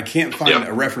 But I can't find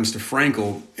a reference to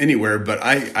Frankl anywhere. But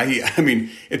I mean,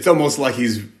 it's almost like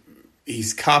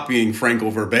he's copying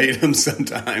Frankl verbatim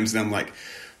sometimes, and I'm like,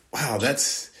 wow,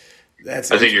 that's. I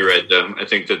think you're right, though. I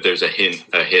think that there's a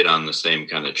hit on the same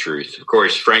kind of truth. Of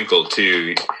course, Frankl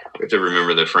too. We have to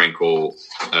remember that Frankl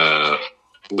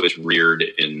was reared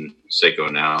in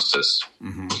psychoanalysis,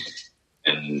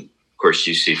 and of course,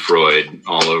 you see Freud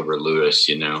all over Lewis.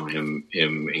 Him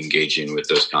engaging with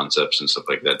those concepts and stuff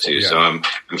like that too. Yeah. So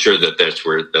I'm sure that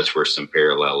that's where some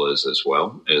parallel is as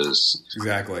well. Is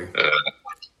exactly.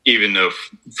 Even though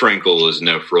Frankl is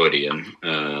no Freudian,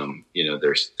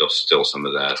 there's still some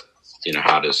of that.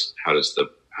 How does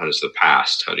the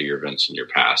past? How do your events in your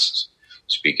past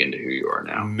speak into who you are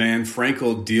now? Man,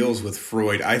 Frankl deals with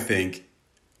Freud, I think,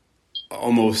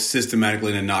 almost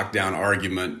systematically in a knockdown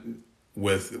argument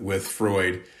with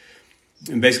Freud,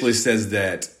 and basically says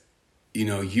that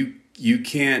you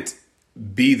can't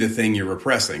be the thing you're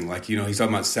repressing. Like he's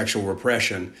talking about sexual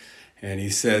repression, And he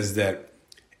says that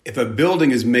if a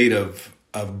building is made of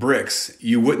bricks,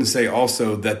 you wouldn't say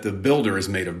also that the builder is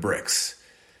made of bricks.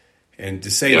 And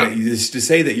to say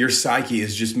that your psyche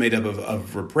is just made up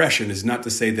of repression is not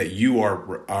to say that you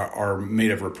are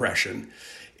made of repression.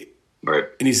 Right.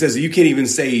 And he says that you can't even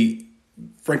say,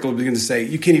 Frankl begins to say,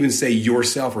 you can't even say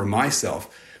yourself or myself,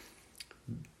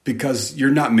 because you're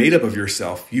not made up of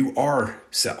yourself. You are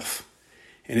self.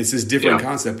 And it's this different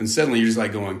concept. And suddenly you're just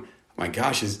like going, my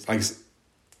gosh, is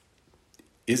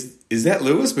that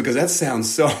Lewis? Because that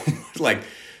sounds so like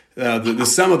the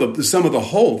sum of the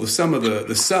whole, the sum,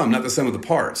 not the sum of the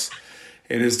parts.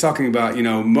 And it's talking about,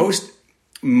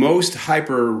 most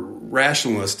hyper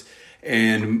rationalists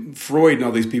and Freud and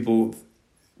all these people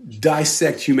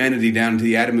dissect humanity down to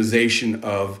the atomization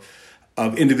of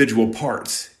individual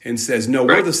parts and says, no,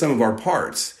 we're the sum of our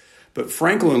parts. But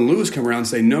Frankl and Lewis come around and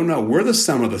say, no, we're the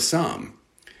sum of the sum.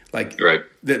 Like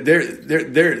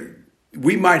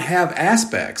we might have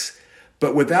aspects,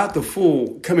 but without the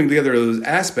full coming together of those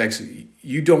aspects,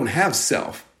 you don't have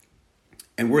self.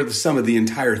 And we're the sum of the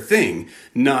entire thing,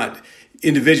 not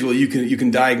individually. You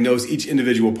can diagnose each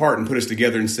individual part and put us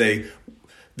together and say,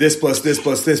 this plus this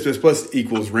plus this plus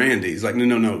equals Randy. It's like,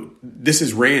 no. This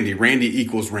is Randy. Randy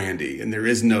equals Randy. And there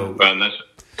is no... Well,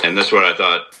 and that's what I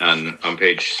thought on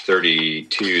page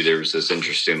 32. There was this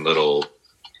interesting little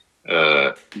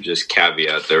just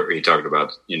caveat there. He talked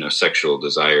about, sexual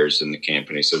desires in the camp.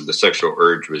 And he said the sexual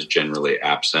urge was generally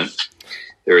absent.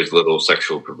 There is little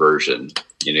sexual perversion.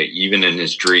 Even in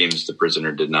his dreams, the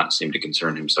prisoner did not seem to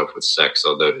concern himself with sex,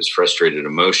 although his frustrated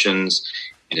emotions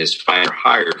and his finer,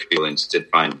 higher feelings did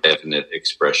find definite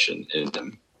expression in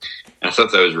them. And I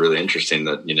thought that was really interesting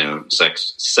that,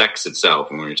 sex itself,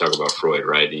 and when we talk about Freud,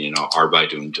 right,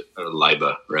 Arbeit und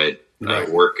Liebe, right?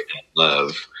 Work and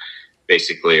love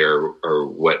basically are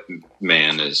what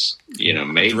man is,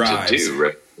 made drives to do,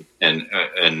 right?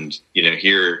 And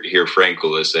here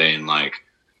Frankl is saying, like,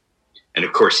 and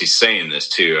of course he's saying this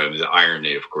too. I mean, the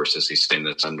irony, of course, is he's saying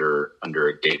this under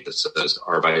a gate that says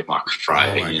 "Arbeit macht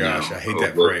frei." Oh my gosh, I hate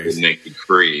that phrase. Make you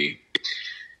free.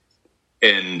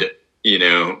 And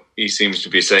he seems to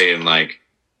be saying, like,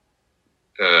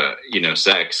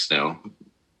 sex. No,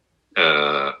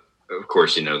 of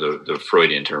course, the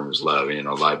Freudian term is love.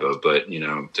 Liebe, but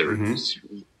there's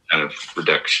kind of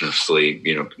reductionistly.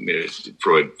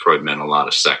 Freud meant a lot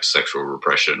of sex, sexual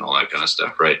repression, all that kind of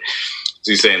stuff, right?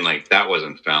 So he's saying, like, that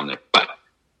wasn't found there. But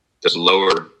those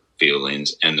lower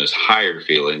feelings and those higher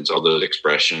feelings, all those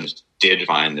expressions did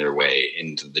find their way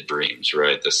into the dreams,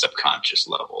 right? The subconscious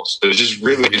levels. So it's just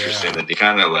really interesting that he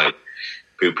kind of, like,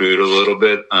 poo-pooed a little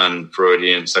bit on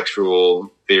Freudian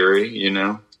sexual theory,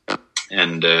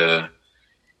 And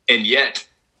yet,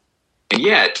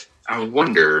 I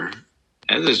wonder,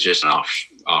 and this is just an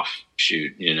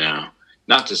offshoot,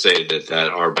 not to say that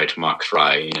Arbeit macht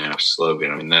frei,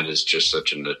 slogan. I mean, that is just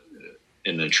such an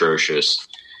atrocious,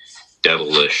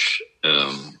 devilish,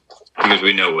 because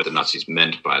we know what the Nazis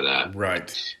meant by that.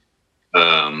 Right.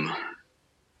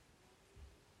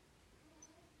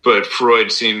 But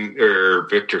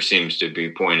Victor seems to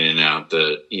be pointing out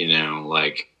that,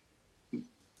 like,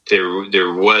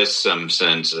 there was some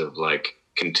sense of, like,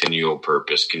 continual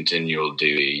purpose, continual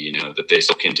duty, that they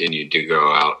still continued to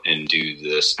go out and do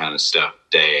this kind of stuff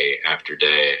day after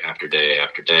day after day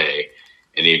after day.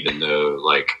 And even though,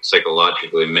 like,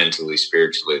 psychologically, mentally,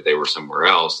 spiritually, they were somewhere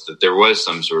else, that there was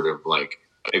some sort of, like,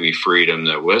 maybe freedom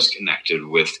that was connected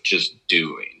with just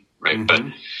doing, right? Mm-hmm. But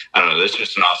I don't know, that's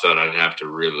just an off thought. I'd have to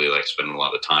really, like, spend a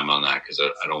lot of time on that, because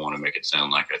I don't want to make it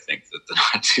sound like I think that the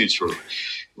Nazis were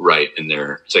right in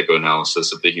their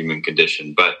psychoanalysis of the human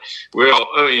condition. But we all,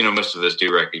 most of us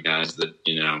do recognize that,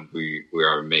 we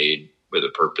are made with a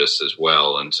purpose as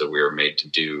well. And so we are made to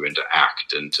do and to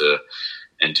act and to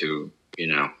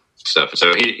stuff.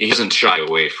 So he doesn't shy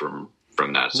away from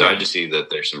that. So right. I just see that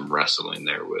there's some wrestling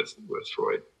there with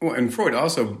Freud. Well, and Freud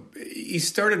also, he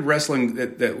started wrestling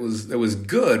that was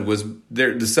good, was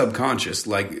the subconscious,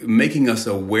 like making us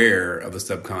aware of the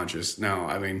subconscious. Now,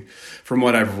 I mean, from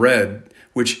what I've read,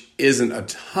 which isn't a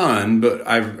ton, but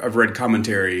I've read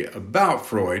commentary about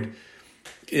Freud,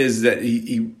 is that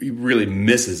he really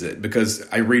misses it, because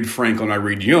I read Frankl and I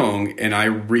read Jung, and I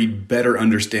read better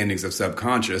understandings of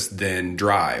subconscious than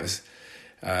drives,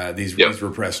 these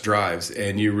repressed drives.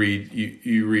 And you read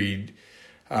even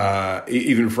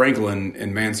Frankl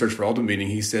in Man's Search for Ultimate Meaning,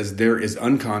 he says there is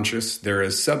unconscious, there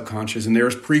is subconscious, and there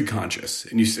is preconscious.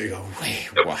 And you say, oh, wait,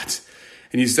 what?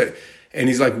 And you say... And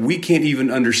he's like, we can't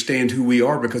even understand who we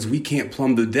are because we can't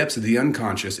plumb the depths of the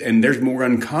unconscious. And there's more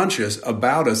unconscious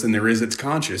about us than there is it's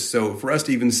conscious. So for us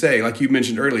to even say, like you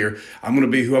mentioned earlier, I'm going to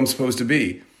be who I'm supposed to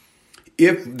be.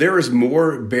 if there is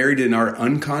more buried in our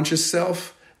unconscious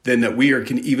self than that we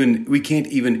can't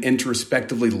even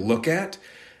introspectively look at,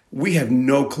 we have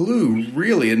no clue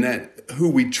really in that who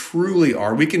we truly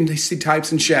are. We can see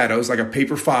types and shadows like a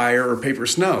paper fire or paper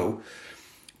snow,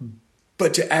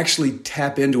 but to actually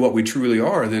tap into what we truly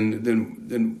are,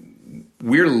 then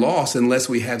we're lost unless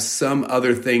we have some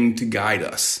other thing to guide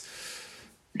us.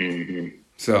 Mm-hmm.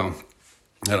 So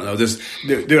I don't know. This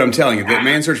dude, I'm telling you, that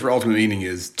Man's Search for Ultimate Meaning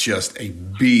is just a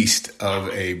beast of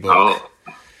a book.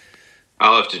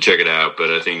 I'll have to check it out,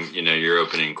 but I think, your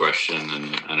opening question,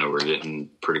 and I know we're getting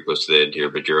pretty close to the end here,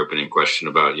 but your opening question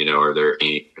about, are there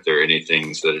any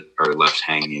things that are left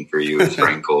hanging for you with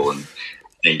Frankl? And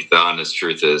I think the honest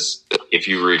truth is, if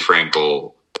you read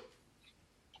Frankl,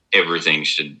 everything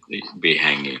should be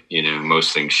hanging.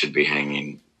 Most things should be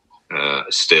hanging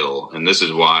still. And this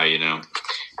is why,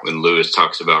 when Lewis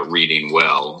talks about reading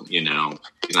well, he's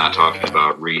not talking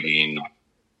about reading,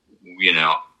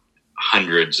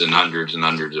 hundreds and hundreds and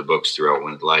hundreds of books throughout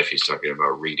one's life. He's talking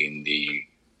about reading the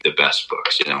best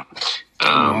books,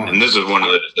 and this is one of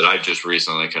the that I just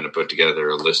recently kind of put together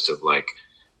a list of like,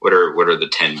 what are the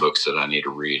 10 books that I need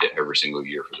to read every single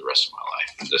year for the rest of my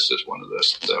life. And this is one of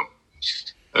those. So,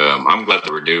 I'm glad that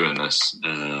we're doing this. I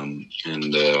don't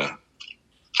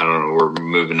know what we're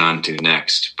moving on to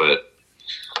next, but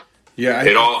yeah,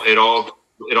 it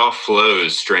all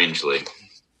flows strangely.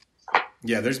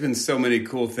 Yeah, there's been so many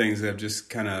cool things that have just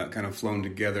kind of flown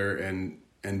together and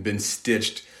been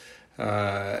stitched.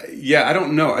 I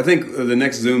don't know. I think the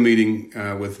next Zoom meeting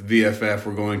with VFF,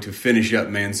 we're going to finish up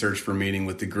Man's Search for Meaning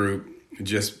with the group,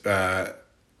 just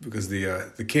because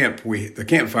the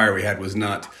campfire we had was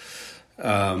not.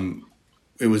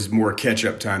 It was more catch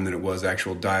up time than it was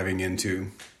actual diving into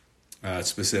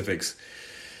specifics.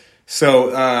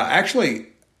 So actually,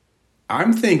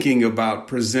 I'm thinking about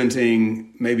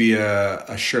presenting maybe a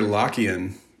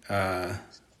Sherlockian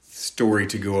story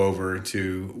to go over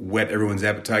to whet everyone's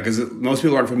appetite, because most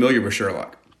people aren't familiar with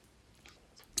Sherlock.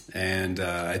 And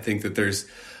I think that there's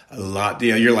a lot.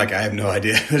 Yeah, you're like, I have no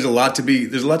idea. There's a lot to be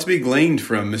gleaned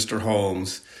from Mr.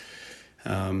 Holmes.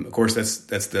 Of course,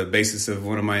 that's the basis of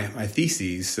one of my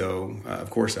theses. So of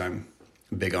course I'm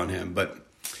big on him. But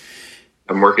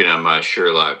I'm working on my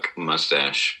Sherlock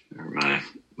mustache, or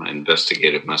my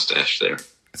investigative mustache there.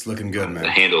 It's looking good, man.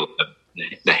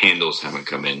 The handles haven't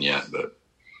come in yet, but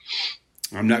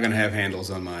I'm not going to have handles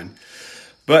on mine.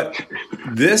 But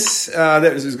this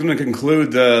is going to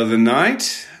conclude the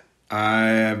night.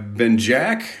 I've been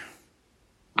Jack.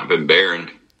 I've been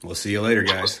Baron. We'll see you later,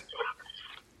 guys.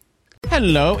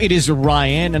 Hello, it is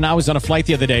Ryan, and I was on a flight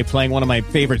the other day playing one of my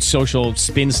favorite social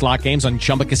spin slot games on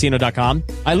ChumbaCasino.com.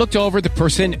 I looked over at the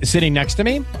person sitting next to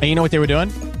me, and you know what they were doing?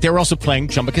 They were also playing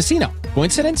Chumba Casino.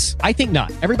 Coincidence? I think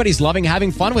not. Everybody's loving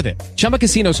having fun with it. Chumba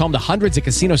Casino is home to hundreds of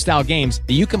casino-style games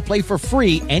that you can play for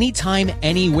free anytime,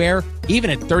 anywhere, even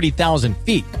at 30,000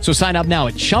 feet. So sign up now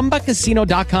at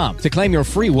ChumbaCasino.com to claim your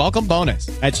free welcome bonus.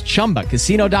 That's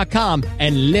ChumbaCasino.com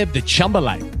and live the Chumba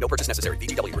life. No purchase necessary.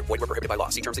 VGW. Void where prohibited by law.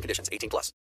 See terms and conditions. 18+.